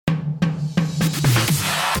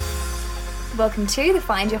Welcome to the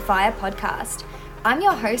Find Your Fire podcast. I'm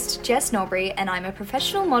your host, Jess Norbury, and I'm a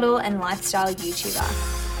professional model and lifestyle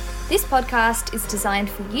YouTuber. This podcast is designed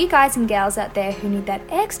for you guys and gals out there who need that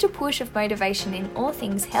extra push of motivation in all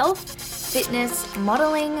things health, fitness,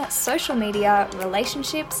 modeling, social media,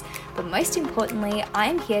 relationships, but most importantly, I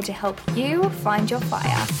am here to help you find your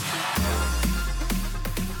fire.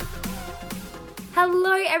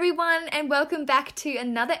 Hello everyone, and welcome back to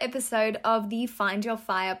another episode of the Find Your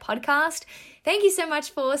Fire podcast. Thank you so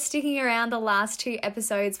much for sticking around the last two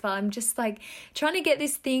episodes while I'm just trying to get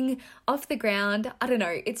this thing off the ground. I don't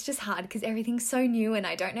know, it's just hard because everything's so new and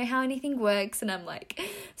I don't know how anything works, and I'm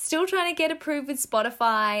still trying to get approved with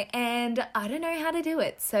Spotify and I don't know how to do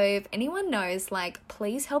it. So if anyone knows,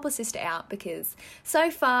 please help a sister out because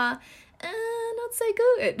so far, not so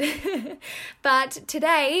good. But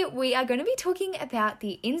today we are going to be talking about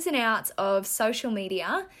the ins and outs of social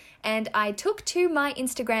media, and I took to my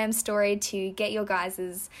Instagram story to get your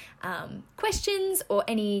guys' questions or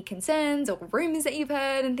any concerns or rumors that you've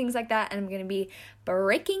heard and things like that, and I'm going to be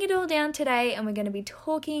breaking it all down today, and we're going to be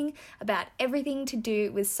talking about everything to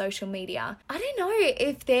do with social media. I don't know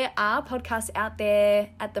if there are podcasts out there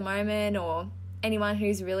at the moment or anyone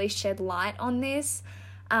who's really shed light on this.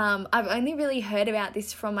 I've only really heard about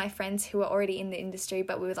this from my friends who are already in the industry,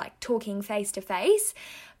 but we were talking face to face.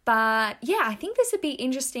 But yeah, I think this would be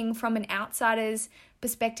interesting from an outsider's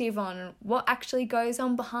perspective on what actually goes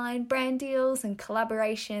on behind brand deals and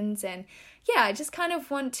collaborations. And yeah, I just kind of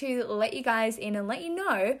want to let you guys in and let you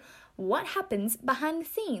know what happens behind the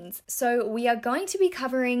scenes. So we are going to be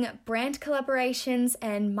covering brand collaborations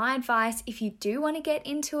and my advice if you do want to get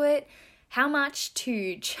into it. How much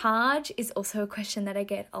to charge is also a question that I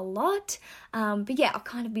get a lot. But yeah, I'll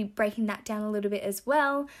kind of be breaking that down a little bit as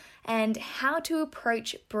well, and how to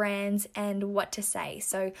approach brands and what to say.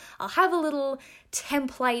 So I'll have a little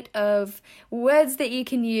template of words that you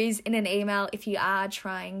can use in an email if you are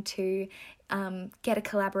trying to get a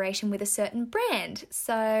collaboration with a certain brand.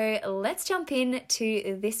 So let's jump in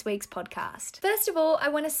to this week's podcast. First of all, I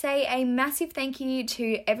want to say a massive thank you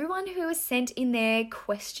to everyone who has sent in their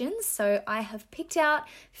questions. So I have picked out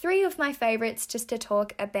 3 of my favorites just to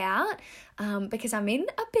talk about because I'm in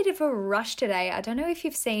a bit of a rush today. I don't know if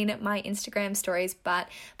you've seen my Instagram stories, but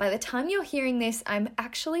by the time you're hearing this, I'm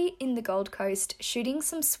actually in the Gold Coast shooting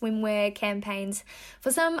some swimwear campaigns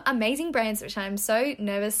for some amazing brands, which I'm so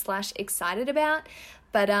nervous / excited about.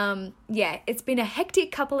 But yeah, it's been a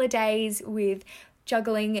hectic couple of days with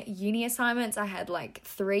juggling uni assignments. I had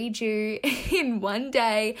 3 due in one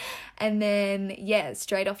day, and then yeah,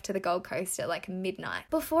 straight off to the Gold Coast at midnight.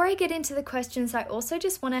 Before I get into the questions, I also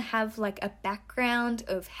just want to have a background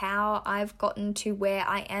of how I've gotten to where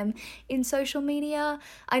I am in social media.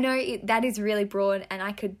 I know that is really broad and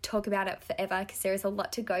I could talk about it forever because there is a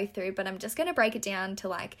lot to go through, but I'm just going to break it down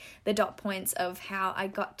to the dot points of how I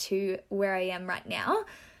got to where I am right now.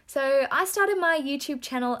 So I started my YouTube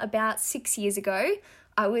channel about 6 years ago.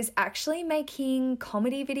 I was actually making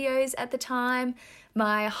comedy videos at the time.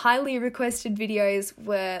 My highly requested videos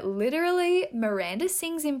were literally Miranda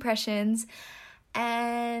Sings impressions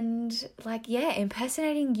and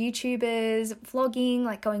impersonating YouTubers,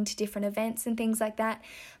 vlogging, going to different events and things like that.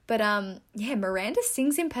 But yeah, Miranda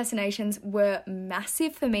Sings impersonations were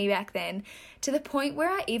massive for me back then, to the point where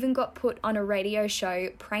I even got put on a radio show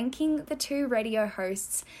pranking the 2 radio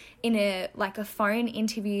hosts in a phone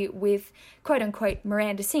interview with quote unquote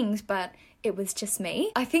Miranda Sings, but it was just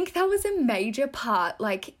me. I think that was a major part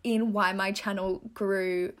in why my channel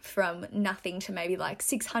grew from nothing to maybe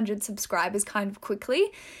 600 subscribers kind of quickly,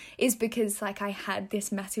 is because I had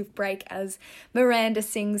this massive break as Miranda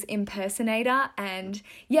Sings impersonator, and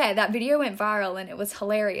yeah, that video went viral and it was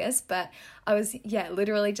hilarious, but I was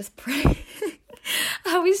literally just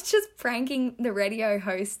I was just pranking the radio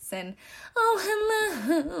hosts and, oh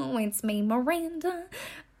hello, it's me Miranda.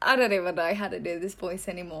 I don't even know how to do this voice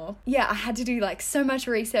anymore. Yeah, I had to do so much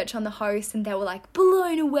research on the host, and they were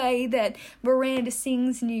blown away that Miranda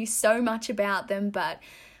Sings knew so much about them, but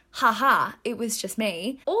haha, it was just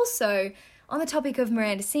me. Also, on the topic of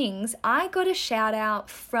Miranda Sings, I got a shout out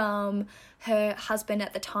from her husband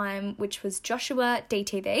at the time, which was Joshua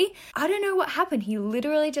DTV. I don't know what happened. He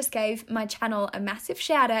literally just gave my channel a massive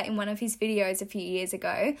shout out in one of his videos a few years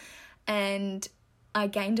ago, and I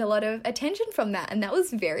gained a lot of attention from that, and that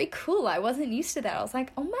was very cool. I wasn't used to that. I was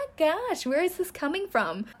like, oh my gosh, where is this coming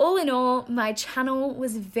from? All in all, my channel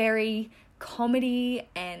was very comedy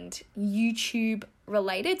and YouTube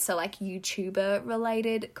related, so YouTuber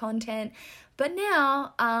related content, But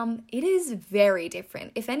now, it is very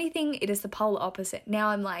different. If anything, it is the polar opposite. Now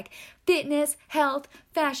I'm like fitness, health,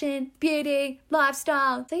 fashion, beauty,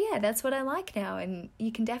 lifestyle. So yeah, that's what I like now, and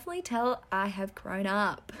you can definitely tell I have grown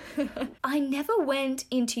up. I never went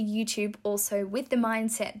into YouTube also with the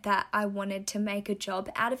mindset that I wanted to make a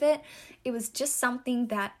job out of it. It was just something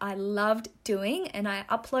that I loved doing, and I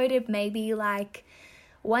uploaded maybe like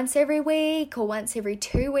once every week or once every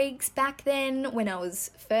 2 weeks back then when I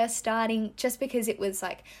was first starting, just because it was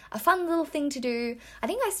like a fun little thing to do. I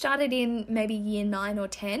think I started in maybe year 9 or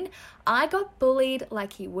 10. I got bullied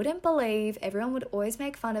like you wouldn't believe. Everyone would always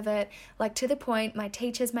make fun of it, like to the point my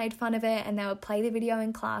teachers made fun of it and they would play the video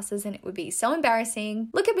in classes and it would be so embarrassing.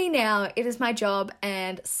 Look at me now, it is my job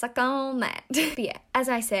and suck on that. But yeah, as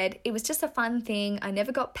I said, it was just a fun thing. I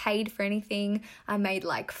never got paid for anything. I made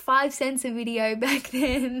like 5 cents a video back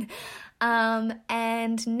then.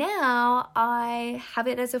 And now I have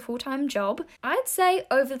it as a full-time job. I'd say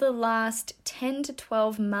over the last 10 to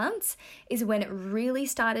 12 months is when it really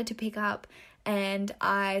started to pick up, and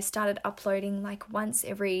I started uploading like once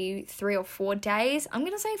every 3 or 4 days. I'm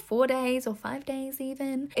going to say 4 days or 5 days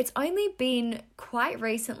even. It's only been quite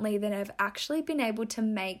recently that I've actually been able to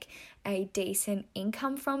make a decent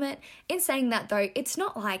income from it. In saying that though, it's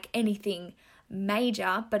not like anything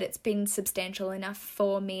major, but it's been substantial enough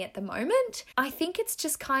for me at the moment. I think it's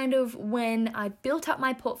just kind of when I'd built up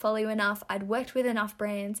my portfolio enough, I'd worked with enough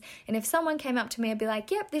brands, and if someone came up to me, I'd be like,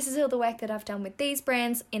 yep, this is all the work that I've done with these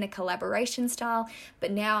brands in a collaboration style,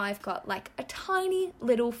 but now I've got like a tiny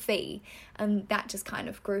little fee, and that just kind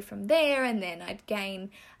of grew from there, and then I'd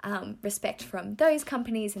gain respect from those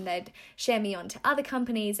companies, and they'd share me on to other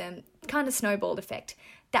companies, and kind of snowballed effect.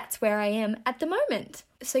 That's where I am at the moment.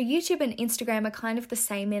 So YouTube and Instagram are kind of the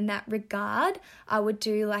same in that regard. I would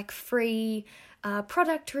do like free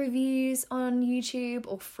product reviews on YouTube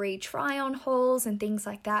or free try-on hauls and things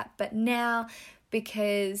like that. But now,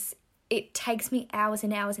 because it takes me hours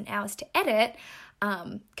and hours and hours to edit,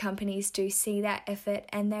 companies do see that effort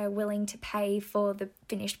and they're willing to pay for the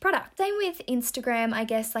finished product. Same with Instagram, I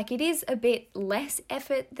guess, like it is a bit less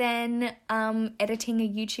effort than editing a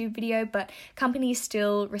YouTube video, but companies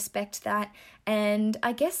still respect that. And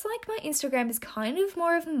I guess like my Instagram is kind of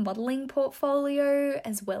more of a modeling portfolio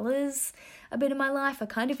as well as a bit of my life. I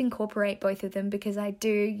kind of incorporate both of them because I do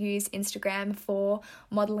use Instagram for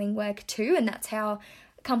modeling work too, and that's how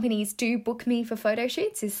companies do book me for photo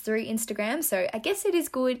shoots, is through Instagram. So I guess it is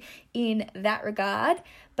good in that regard.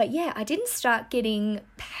 But yeah, I didn't start getting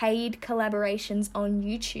paid collaborations on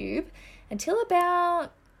YouTube until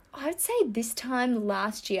about, I would say this time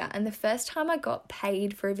last year. And the first time I got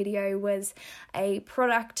paid for a video was a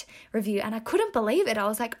product review, and I couldn't believe it. I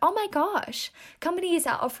was like, oh my gosh, companies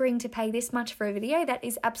are offering to pay this much for a video. That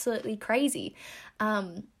is absolutely crazy.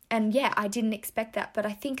 And yeah, I didn't expect that, but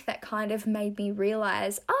I think that kind of made me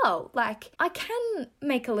realize, oh, like I can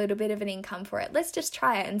make a little bit of an income for it. Let's just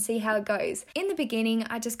try it and see how it goes. In the beginning,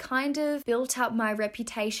 I just kind of built up my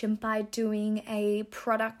reputation by doing a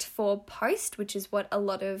product for post, which is what a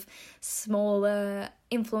lot of smaller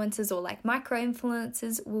influencers or like micro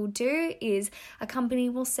influencers will do. Is a company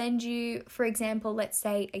will send you, for example, let's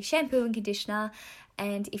say a shampoo and conditioner,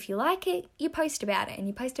 and if you like it, you post about it, and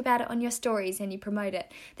you post about it on your stories and you promote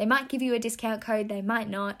it. They might give you a discount code, they might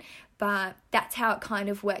not, but that's how it kind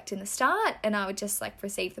of worked in the start. And I would just like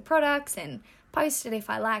receive the products and post it if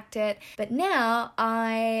I liked it. But now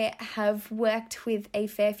I have worked with a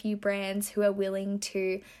fair few brands who are willing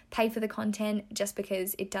to pay for the content just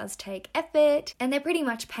because it does take effort, and they're pretty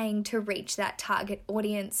much paying to reach that target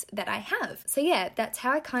audience that I have. So yeah, that's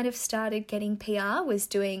how I kind of started getting PR, was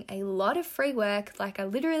doing a lot of free work. Like I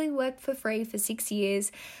literally worked for free for 6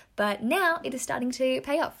 years, but now it is starting to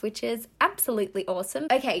pay off, which is absolutely awesome.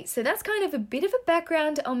 Okay, so that's kind of a bit of a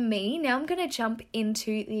background on me. Now I'm going to jump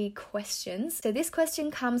into the questions. So this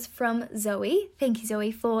question comes from Zoe. Thank you,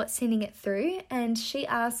 Zoe, for sending it through. And she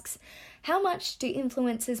asks, how much do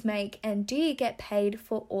influencers make, and do you get paid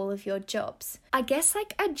for all of your jobs? I guess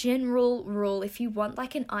like a general rule, if you want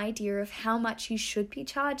like an idea of how much you should be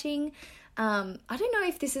charging, I don't know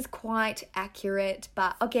if this is quite accurate,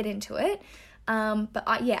 but I'll get into it. But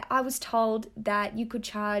I was told that you could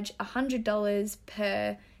charge $100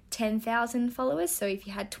 per 10,000 followers. So if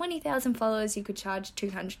you had 20,000 followers, you could charge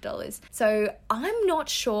 $200. So I'm not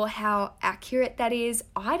sure how accurate that is.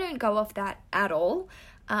 I don't go off that at all.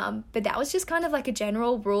 But that was just kind of like a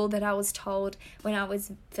general rule that I was told when I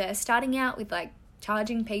was first starting out with like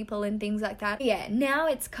charging people and things like that. Yeah, now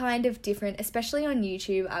it's kind of different, especially on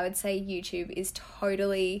YouTube. I would say YouTube is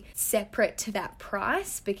totally separate to that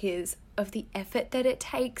price because of the effort that it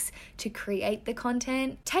takes to create the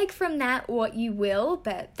content. Take from that what you will,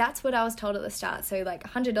 but that's what I was told at the start. So like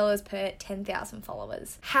 $100 per 10,000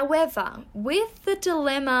 followers. However, with the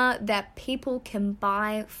dilemma that people can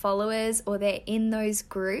buy followers or they're in those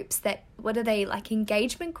groups that, what are they, like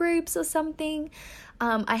engagement groups or something?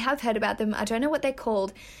 I have heard about them. I don't know what they're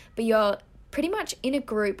called, but you're pretty much in a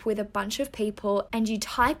group with a bunch of people and you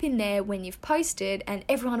type in there when you've posted and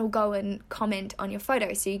everyone will go and comment on your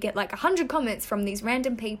photo. So you get like 100 comments from these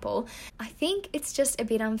random people. I think it's just a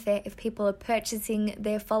bit unfair if people are purchasing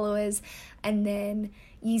their followers and then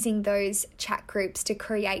using those chat groups to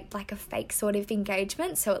create like a fake sort of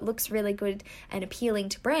engagement so it looks really good and appealing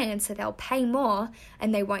to brands, so they'll pay more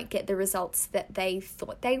and they won't get the results that they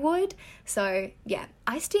thought they would. So yeah,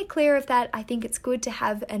 I steer clear of that. I think it's good to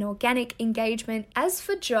have an organic engagement. As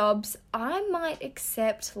for jobs, I might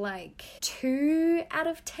accept like 2 out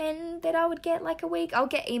of 10 that I would get like a week. I'll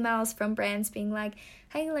get emails from brands being like,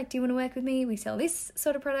 hey, like, do you want to work with me? We sell this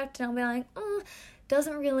sort of product. And I'll be like,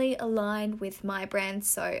 doesn't really align with my brand,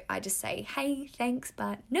 so I just say, hey, thanks,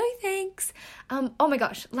 but no thanks. Oh my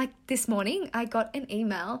gosh, like this morning I got an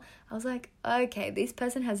email. I was like, okay, this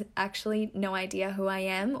person has actually no idea who I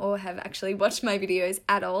am or have actually watched my videos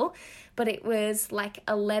at all, but it was like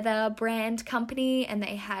a leather brand company and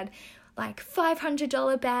they had like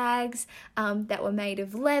 $500 bags that were made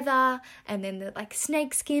of leather, and then the like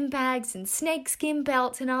snakeskin bags and snakeskin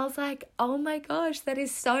belts, and I was like, oh my gosh, that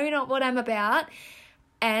is so not what I'm about.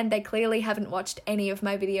 And they clearly haven't watched any of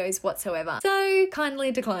my videos whatsoever. So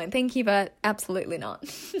kindly decline. Thank you, but absolutely not.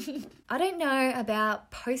 I don't know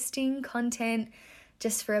about posting content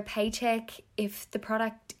just for a paycheck if the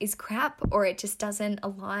product is crap or it just doesn't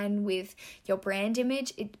align with your brand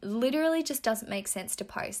image. It literally just doesn't make sense to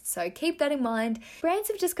post. So keep that in mind. Brands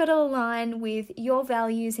have just got to align with your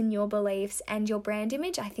values and your beliefs and your brand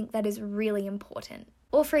image. I think that is really important.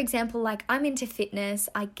 Or for example, like I'm into fitness,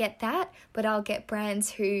 I get that, but I'll get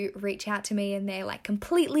brands who reach out to me and they're like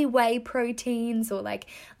completely whey proteins or like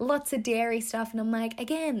lots of dairy stuff. And I'm like,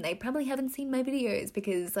 again, they probably haven't seen my videos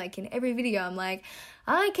because like in every video I'm like,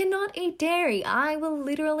 I cannot eat dairy. I will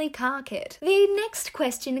literally cark it. The next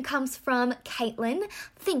question comes from Caitlin.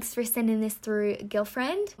 Thanks for sending this through,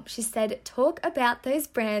 girlfriend. She said, talk about those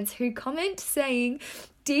brands who comment saying,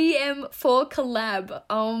 DM for collab.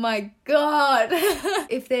 Oh my God.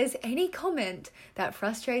 If there's any comment that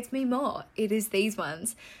frustrates me more, it is these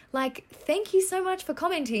ones. Like, thank you so much for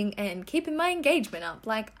commenting and keeping my engagement up.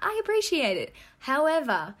 Like, I appreciate it.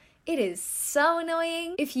 However, it is so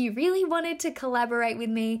annoying. If you really wanted to collaborate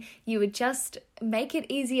with me, you would just make it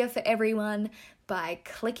easier for everyone by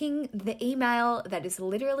clicking the email that is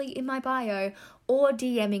literally in my bio or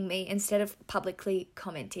DMing me instead of publicly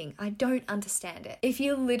commenting. I don't understand it. If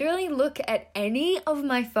you literally look at any of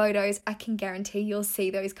my photos, I can guarantee you'll see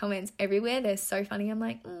those comments everywhere. They're so funny. I'm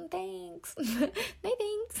like, thanks. No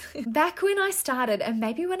thanks. Back when I started, and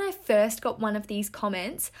maybe when I first got one of these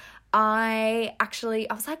comments, I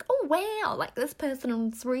was like, oh wow, like this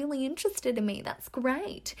person's really interested in me. That's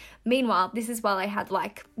great. Meanwhile, this is while I had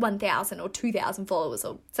like 1,000 or 2,000 followers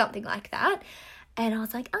or something like that. And I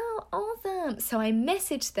was like, oh, awesome. So I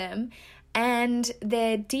messaged them and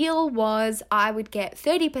their deal was I would get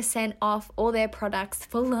 30% off all their products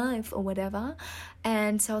for life or whatever.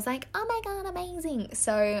 And so I was like, oh my God, amazing.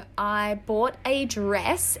 So I bought a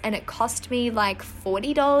dress and it cost me like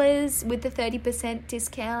 $40 with the 30%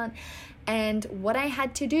 discount. And what I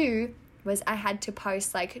had to do was I had to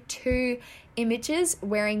post like 2 images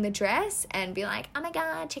wearing the dress and be like, oh my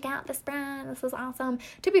God, check out this brand. This is awesome.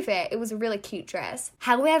 To be fair, it was a really cute dress.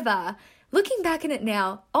 However, looking back at it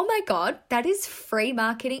now, oh my God, that is free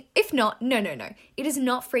marketing. If not, no. It is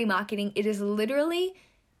not free marketing. It is literally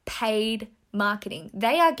paid marketing.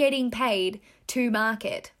 They are getting paid to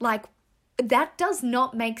market. Like, that does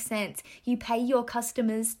not make sense. You pay your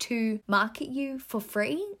customers to market you for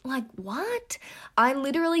free? Like, what? I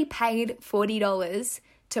literally paid $40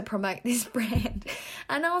 to promote this brand.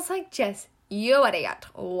 And I was like, Jess, you idiot.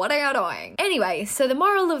 What are you doing? Anyway, so the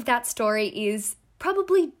moral of that story is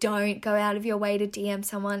probably don't go out of your way to DM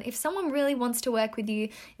someone. If someone really wants to work with you,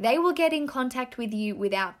 they will get in contact with you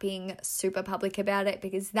without being super public about it,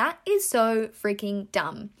 because that is so freaking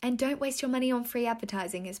dumb. And don't waste your money on free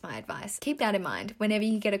advertising is my advice. Keep that in mind whenever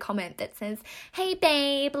you get a comment that says, hey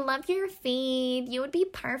babe, love your feed. You would be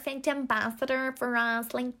perfect ambassador for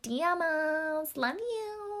us. Like, DM us. Love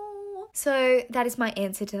you. So that is my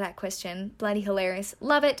answer to that question. Bloody hilarious.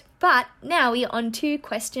 Love it. But now we are on to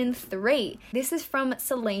question 3. This is from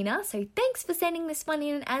Selena. So thanks for sending this one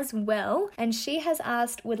in as well. And she has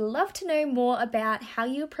asked, would love to know more about how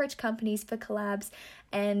you approach companies for collabs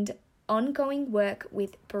and ongoing work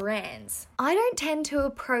with brands. I don't tend to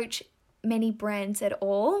approach many brands at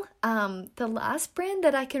all. The last brand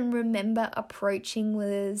that I can remember approaching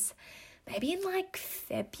was maybe in like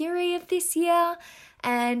February of this year,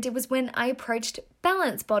 and it was when I approached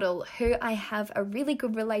Balance Bottle, who I have a really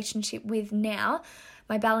good relationship with now.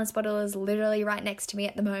 My Balance Bottle is literally right next to me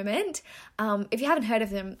at the moment. If you haven't heard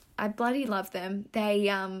of them, I bloody love them.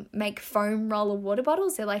 They make foam roller water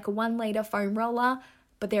bottles. They're like a 1 liter foam roller,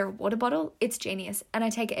 but they're a water bottle. It's genius, and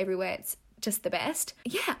I take it everywhere. It's just the best.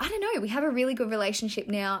 Yeah, I don't know. We have a really good relationship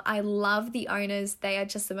now. I love the owners. They are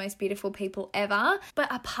just the most beautiful people ever.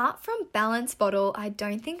 But apart from Balance Bottle, I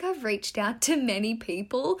don't think I've reached out to many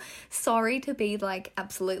people. Sorry to be like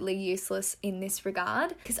absolutely useless in this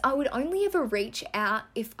regard, because I would only ever reach out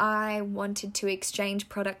if I wanted to exchange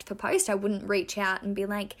product for post. I wouldn't reach out and be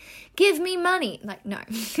like, give me money. Like, no.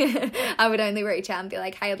 I would only reach out and be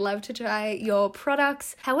like, hey, I'd love to try your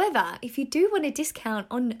products. However, if you do want a discount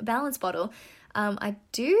on Balance Bottle, I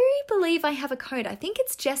do believe I have a code. I think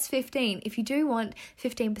it's Jess15. If you do want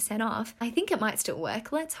 15% off, I think it might still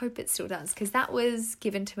work. Let's hope it still does, because that was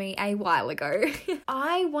given to me a while ago.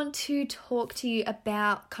 I want to talk to you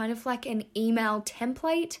about kind of like an email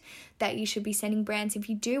template that you should be sending brands if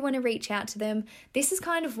you do want to reach out to them. This is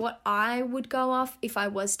kind of what I would go off if I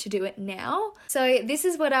was to do it now. So this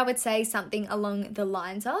is what I would say, something along the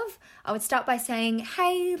lines of, I would start by saying,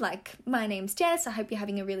 hey, like, my name's Jess. I hope you're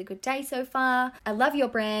having a really good day so far. I love your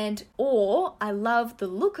brand, or I love the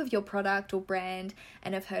look of your product or brand,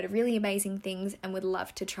 and I've heard really amazing things and would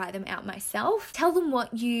love to try them out myself. Tell them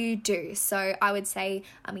what you do. So I would say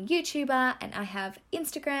I'm a YouTuber and I have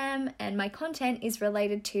Instagram, and my content is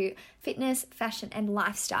related to fitness, fashion, and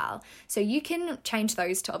lifestyle. So you can change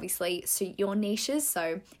those to obviously suit your niches.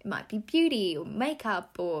 So it might be beauty or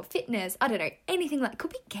makeup or fitness. I don't know, anything like, could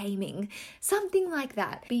be gaming, something like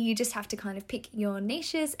that. But you just have to kind of pick your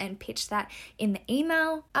niches and pitch that in the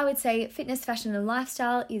email. I would say fitness, fashion, and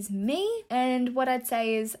lifestyle is me. And what I'd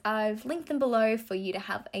say is I've linked them below for you to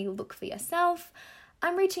have a look for yourself.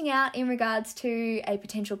 I'm reaching out in regards to a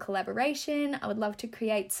potential collaboration. I would love to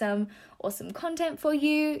create some awesome content for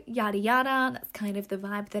you, yada yada. That's kind of the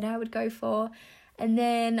vibe that I would go for. And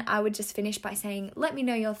then I would just finish by saying, let me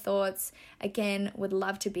know your thoughts. Again, would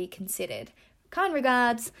love to be considered. Kind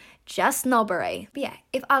regards, Just Knobbery. But yeah,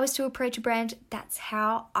 if I was to approach a brand, that's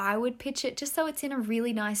how I would pitch it, just so it's in a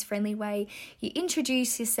really nice, friendly way. You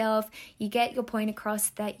introduce yourself, you get your point across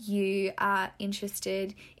that you are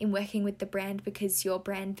interested in working with the brand because your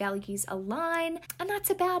brand values align, and that's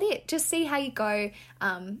about it. Just see how you go.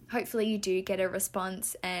 Hopefully you do get a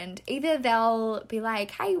response, and either they'll be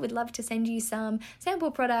like, hey, we'd love to send you some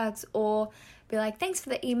sample products, or be like, thanks for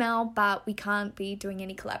the email, but we can't be doing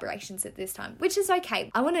any collaborations at this time, which is okay.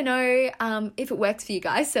 I want to know if it works for you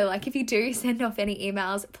guys. So like, if you do send off any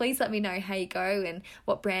emails, please let me know how you go and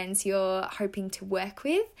what brands you're hoping to work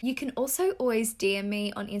with. You can also always DM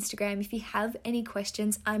me on Instagram if you have any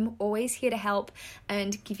questions. I'm always here to help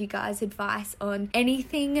and give you guys advice on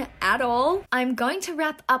anything at all. I'm going to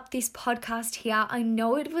wrap up this podcast here. I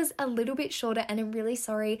know it was a little bit shorter and I'm really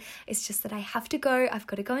sorry. It's just that I have to go. I've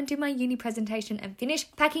got to go and do my uni presentation and finish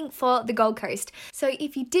packing for the Gold Coast. So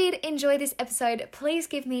if you did enjoy this episode, please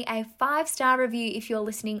give me a 5-star review if you're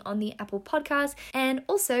listening on the Apple Podcast, and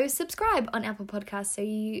also subscribe on Apple Podcasts so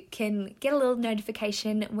you can get a little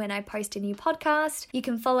notification when I post a new podcast. You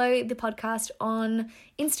can follow the podcast on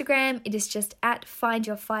Instagram. It is just at Find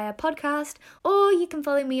Your Fire Podcast, or you can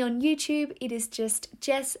follow me on YouTube. It is just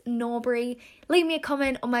Jess Norbury. Leave me a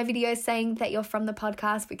comment on my videos saying that you're from the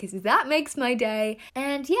podcast, because that makes my day.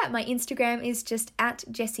 And yeah, my Instagram is just at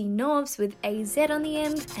Jessie Norbs with a Z on the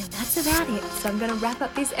end, and that's about it. So I'm going to wrap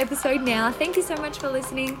up this episode now. Thank you so much for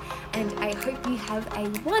listening, and I hope you have a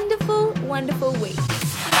wonderful, wonderful week.